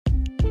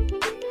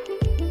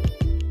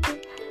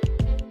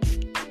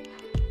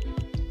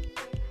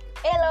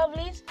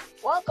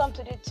Welcome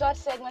to the third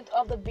segment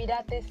of the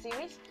Bidate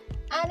series,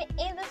 and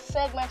in this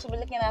segment we'll be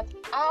looking at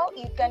how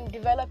you can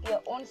develop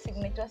your own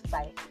signature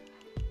style.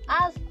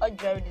 As a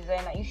jewelry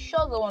designer, you sure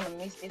don't want to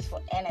miss this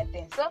for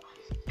anything, so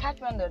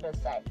catch me on the other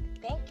side.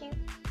 Thank you.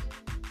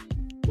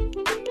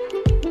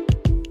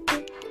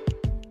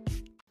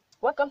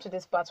 Welcome to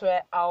this part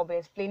where I'll be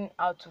explaining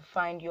how to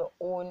find your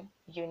own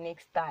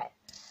unique style.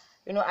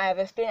 I have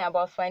explained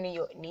about finding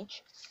your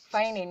niche.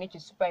 Finding a niche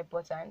is super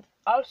important.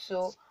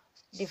 Also,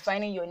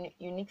 defining your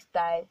unique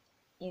style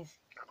is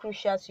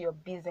crucial to your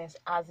business,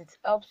 as it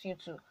helps your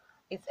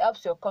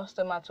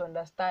customer to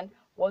understand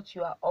what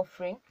you are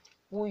offering,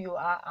 who you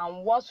are,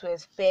 and what to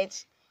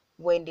expect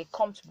when they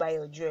come to buy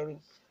your jewelry.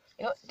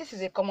 This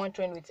is a common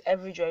trend with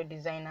every jewelry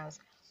designers.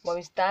 When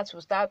we start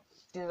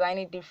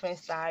designing different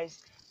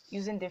styles,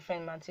 using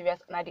different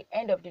materials, and at the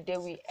end of the day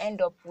we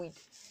end up with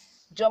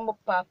jumbo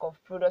pack of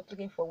products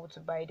looking forward to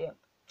buy them.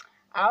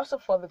 I also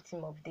fall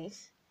victim of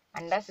this,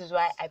 and that is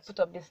why I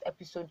put up this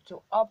episode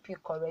to help you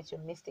correct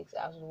your mistakes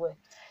as well.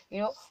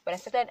 When I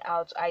started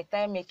out, I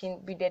started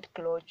making beaded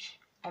clutch,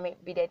 I made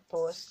beaded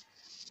purse,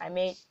 I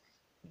made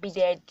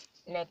beaded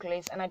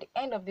necklace, and at the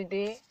end of the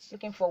day,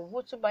 looking for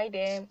who to buy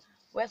them,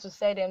 where to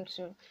sell them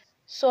to.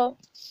 So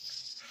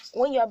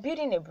when you are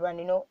building a brand,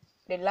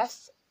 the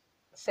last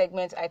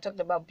segment I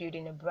talked about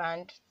building a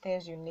brand,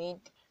 things you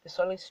need, the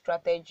solid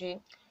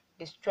strategy,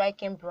 the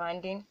striking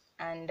branding,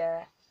 and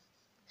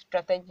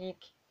strategic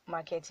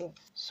marketing.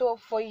 So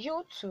for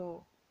you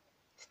to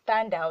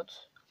stand out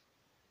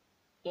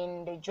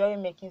in the jewelry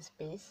making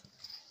space,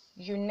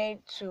 you need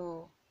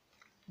to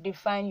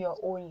define your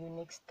own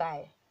unique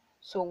style.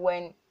 So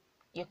when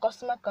your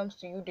customer comes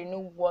to you, they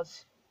know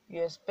what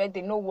you expect,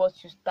 they know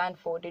what you stand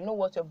for, they know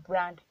what your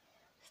brand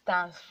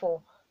stands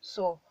for.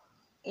 So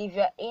if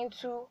you're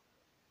into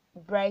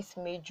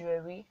bridesmaid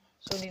jewelry,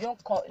 so they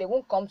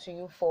won't come to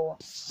you for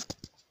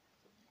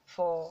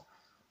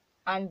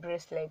hand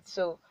bracelets,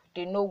 so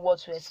they know what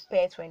to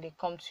expect when they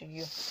come to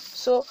you.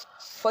 So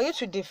for you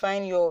to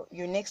define your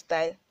unique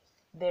style,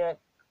 there are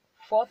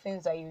 4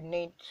 things that you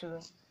need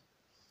to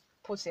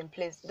put in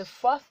place. The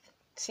first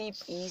tip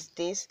is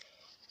this: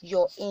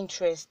 your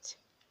interest.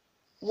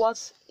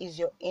 What is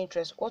your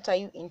interest? What are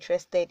you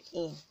interested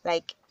in?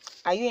 Like,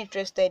 are you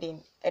interested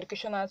in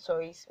educational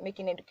toys,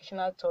 making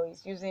educational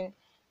toys using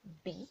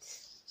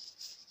beads?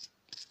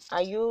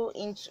 Are you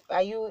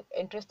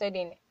interested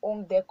in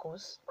home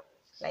decors,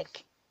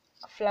 like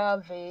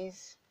flower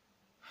vase,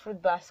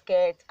 fruit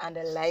basket, and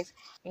the likes?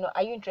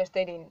 Are you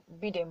interested in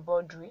bead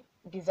embroidery,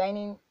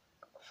 designing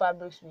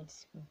fabrics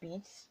with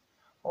beads,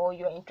 or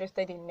you're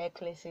interested in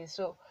necklaces?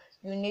 So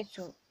you need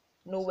to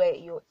know where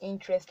your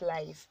interest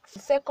lies. The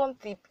second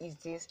tip is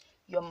this: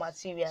 your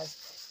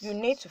materials. You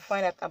need to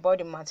find out about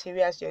the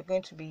materials you're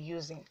going to be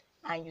using,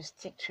 and you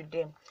stick to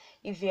them.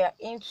 If your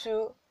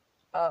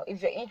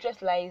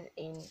interest lies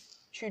in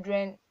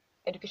children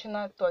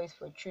educational toys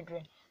for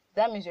children,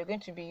 that means you're going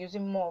to be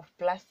using more of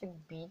plastic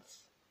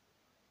beads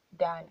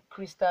than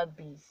crystal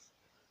beads.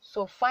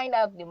 So find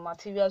out the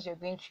materials you're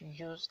going to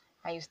use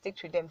and you stick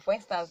to them. For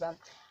instance,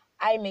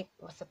 I make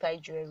versatile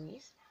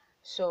jewelries,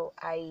 so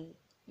I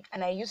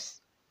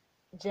use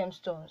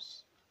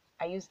gemstones,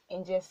 I use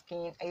angel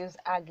skin, I use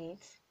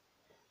agate.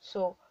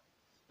 So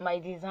my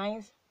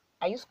designs,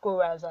 I use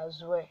corals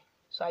as well,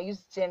 so I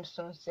use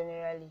gemstones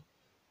generally.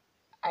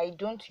 I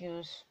don't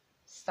use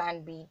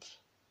sand bead,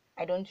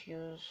 I don't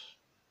use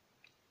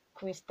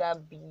crystal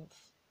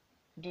beads.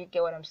 Do you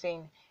get what I'm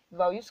saying? If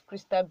I use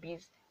crystal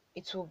beads,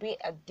 it will be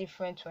a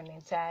different one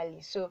entirely.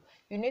 So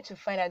you need to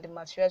find out the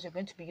materials you're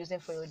going to be using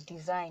for your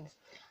designs,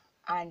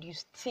 and you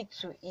stick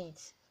to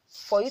it.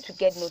 For you to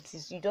get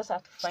noticed, you just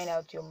have to find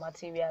out your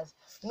materials,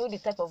 know the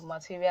type of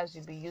materials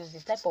you'll be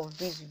using, the type of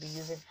beads you'll be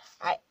using.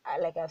 I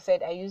like I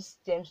said, I use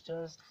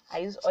gemstones, I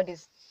use all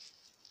these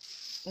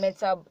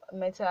metal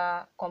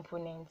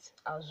components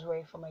as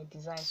well for my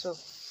design. So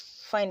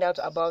find out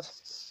about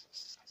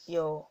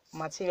your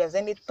materials.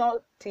 And the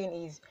third thing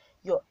is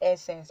your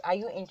essence. Are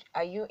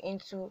you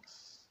into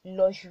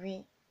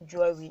luxury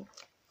jewelry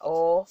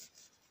or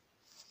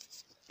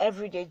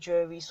everyday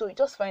jewelry? So you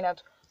just find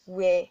out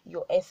where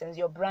your essence,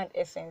 your brand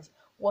essence,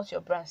 what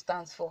your brand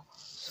stands for.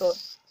 So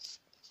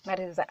that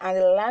is that. And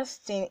the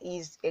last thing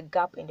is a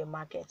gap in the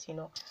market.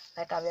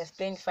 Like I've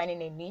explained,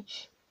 finding a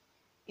niche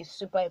is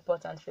super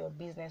important for your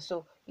business.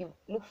 So you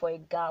look for a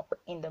gap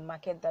in the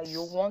market that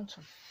you want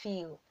to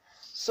fill.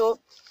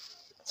 So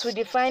to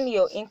define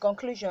your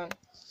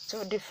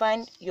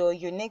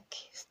unique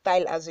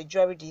style as a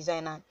jewelry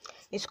designer,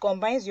 it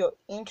combines your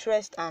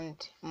interest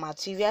and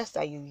materials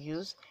that you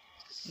use,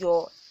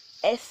 your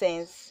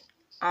essence,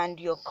 and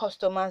your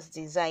customer's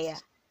desire,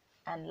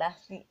 and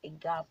lastly, a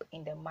gap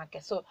in the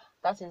market. So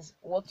that is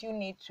what you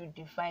need to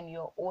define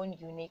your own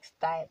unique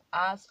style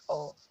as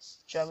a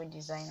jewelry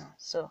designer.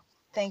 So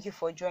thank you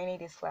for joining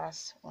this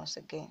class once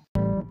again.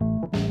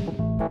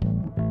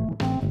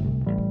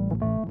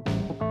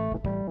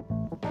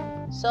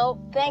 So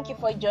thank you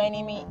for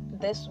joining me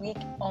this week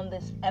on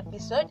this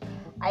episode.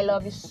 I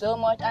love you so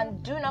much,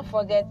 and do not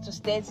forget to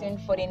stay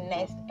tuned for the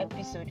next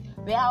episode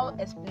where I'll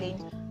explain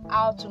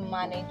how to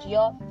manage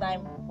your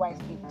time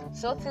wisely.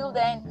 So till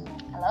then,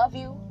 I love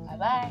you. Bye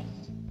bye.